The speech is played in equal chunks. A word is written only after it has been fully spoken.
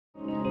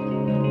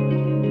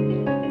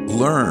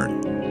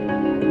learn,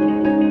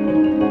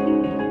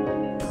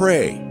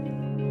 pray,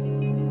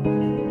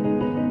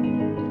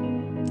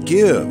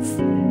 give,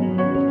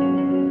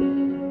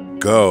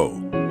 go.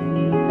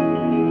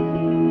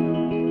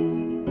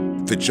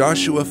 The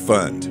Joshua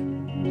Fund,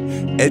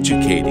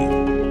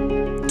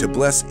 educating to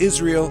bless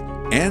Israel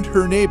and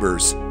her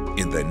neighbors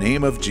in the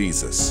name of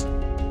Jesus.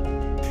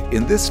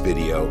 In this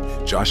video,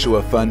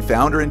 Joshua Fund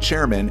founder and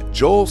chairman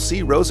Joel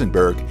C.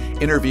 Rosenberg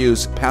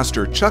interviews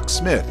Pastor Chuck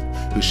Smith,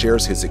 who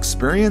shares his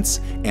experience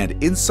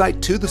and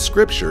insight to the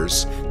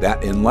scriptures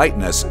that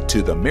enlighten us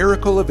to the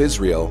miracle of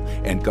Israel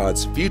and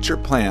God's future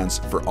plans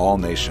for all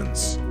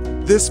nations.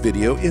 This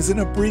video is an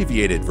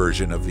abbreviated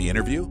version of the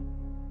interview.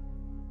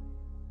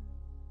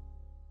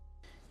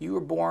 You were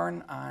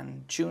born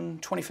on June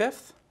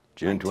 25th?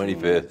 June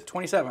 25th.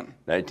 27.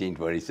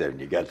 1927.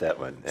 You got that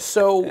one.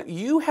 So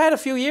you had a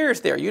few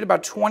years there. You had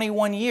about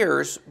 21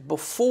 years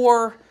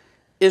before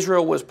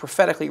Israel was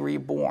prophetically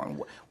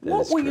reborn.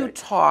 What were you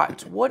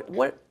taught? What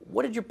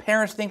did your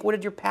parents think? What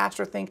did your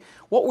pastor think?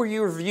 What were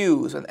your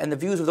views and the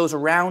views of those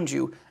around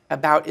you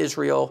about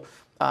Israel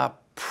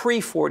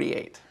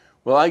pre-48?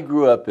 Well, I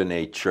grew up in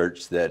a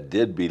church that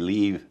did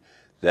believe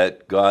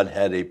that God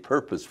had a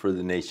purpose for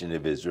the nation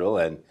of Israel,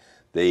 and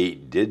they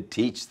did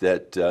teach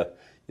that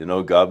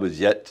God was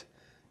yet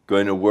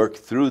going to work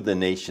through the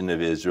nation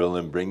of Israel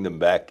and bring them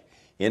back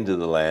into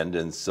the land.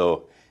 And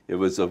so it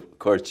was, of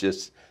course,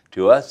 just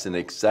to us an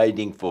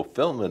exciting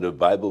fulfillment of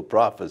Bible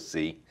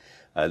prophecy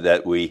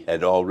that we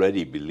had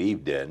already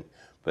believed in,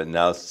 but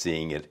now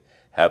seeing it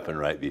happen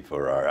right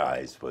before our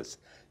eyes was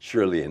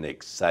surely an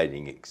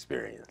exciting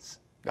experience.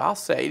 I'll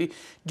say.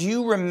 Do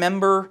you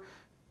remember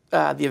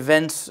the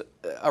events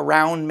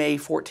around May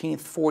 14th,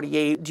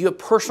 48? Do you have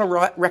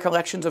personal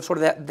recollections of sort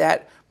of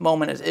that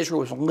moment as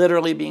Israel was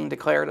literally being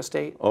declared a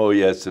state? Oh,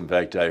 yes. In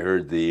fact, I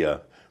heard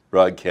the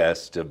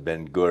broadcast of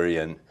Ben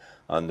Gurion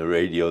on the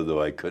radio,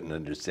 though I couldn't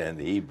understand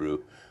the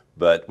Hebrew.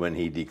 But when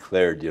he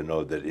declared,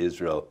 that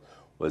Israel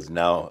was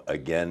now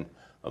again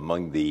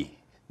among the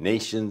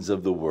nations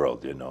of the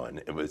world, and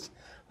it was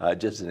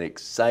just an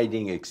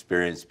exciting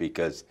experience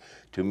because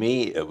to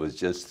me, it was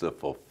just the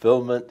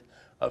fulfillment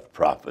of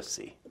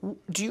prophecy.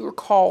 Do you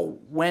recall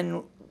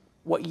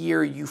what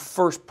year you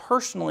first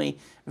personally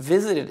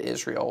visited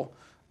Israel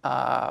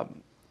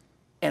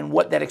and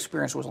what that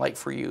experience was like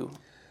for you?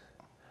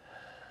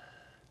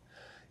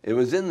 It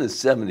was in the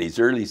 70s,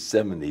 early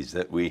 70s,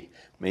 that we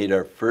made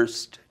our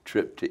first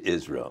trip to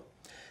Israel.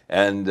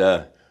 And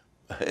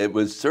it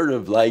was sort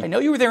of like... I know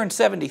you were there in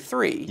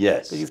 73.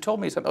 Yes. Because you've told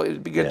me something. It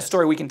would be a good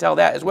story. We can tell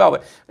that as well.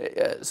 But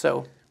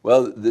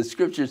Well, the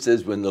scripture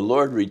says, when the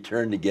Lord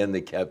returned again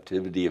the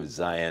captivity of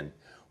Zion,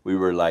 we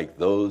were like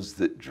those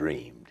that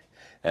dreamed.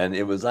 And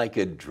it was like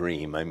a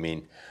dream. I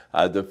mean,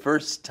 the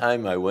first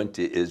time I went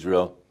to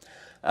Israel,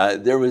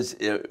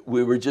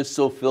 we were just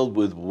so filled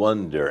with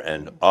wonder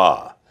and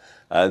awe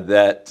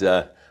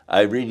that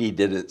I really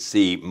didn't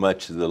see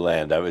much of the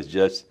land. I was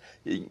just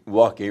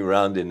walking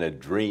around in a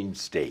dream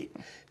state.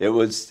 It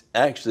was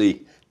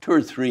actually 2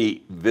 or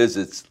 3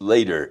 visits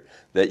later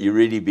that you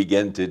really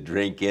begin to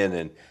drink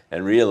in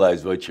and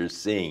realize what you're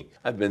seeing.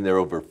 I've been there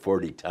over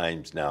 40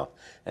 times now,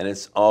 and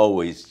it's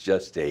always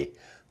just a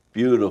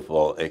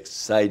beautiful,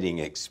 exciting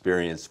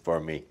experience for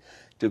me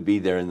to be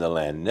there in the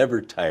land,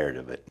 never tired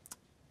of it.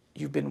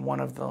 You've been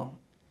one of the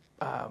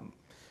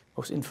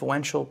most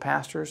influential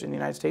pastors in the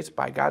United States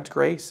by God's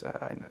grace.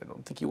 I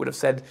don't think you would have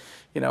said,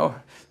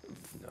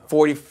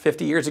 40,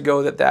 50 years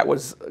ago that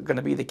was going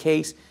to be the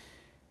case.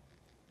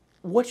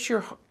 What's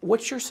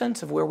your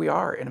sense of where we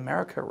are in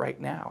America right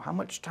now? How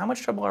much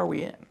trouble are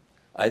we in?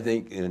 I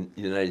think the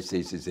United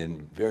States is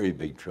in very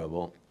big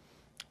trouble.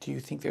 Do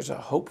you think there's a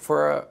hope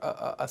for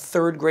a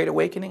third great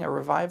awakening, a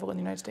revival in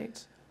the United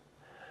States?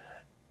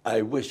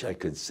 I wish I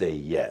could say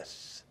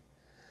yes,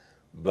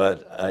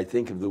 but I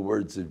think of the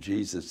words of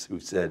Jesus who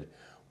said,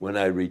 "When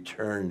I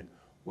return,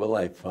 will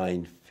I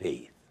find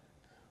faith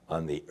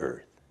on the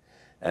earth?"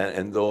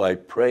 And though I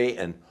pray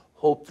and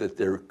hope that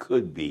there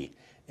could be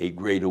a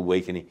great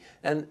awakening,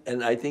 and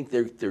I think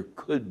there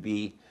could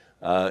be,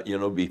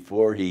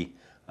 before he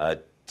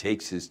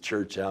takes his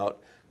church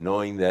out,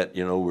 knowing that,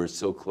 we're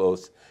so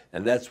close.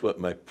 And that's what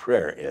my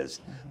prayer is.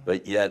 Mm-hmm.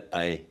 But yet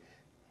I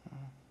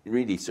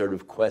really sort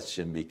of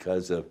question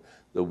because of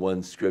the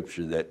one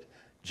scripture that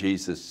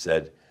Jesus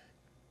said,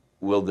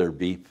 "Will there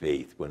be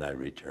faith when I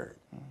return?"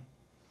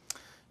 Mm-hmm.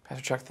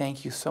 Pastor Chuck,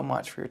 thank you so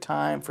much for your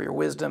time, for your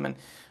wisdom. And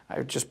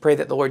I just pray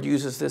that the Lord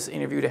uses this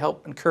interview to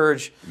help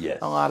encourage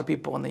a lot of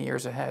people in the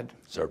years ahead.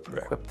 It's our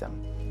prayer. Equip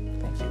them.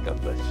 Thank you. God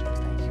bless you.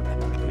 Thank you. I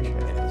really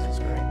appreciate it. This is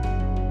great.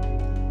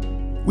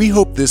 We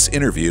hope this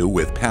interview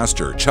with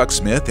Pastor Chuck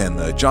Smith and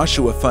the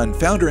Joshua Fund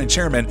founder and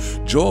chairman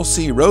Joel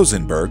C.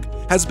 Rosenberg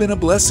has been a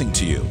blessing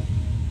to you.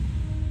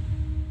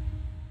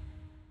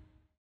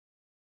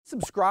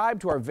 Subscribe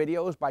to our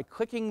videos by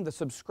clicking the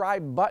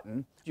subscribe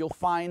button. You'll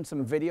find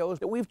some videos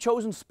that we've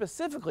chosen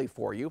specifically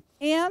for you.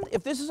 And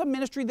if this is a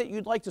ministry that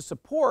you'd like to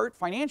support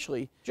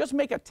financially, just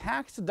make a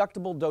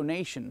tax-deductible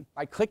donation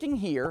by clicking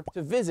here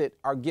to visit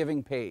our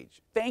giving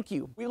page. Thank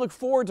you. We look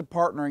forward to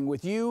partnering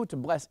with you to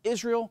bless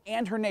Israel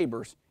and her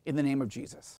neighbors in the name of Jesus.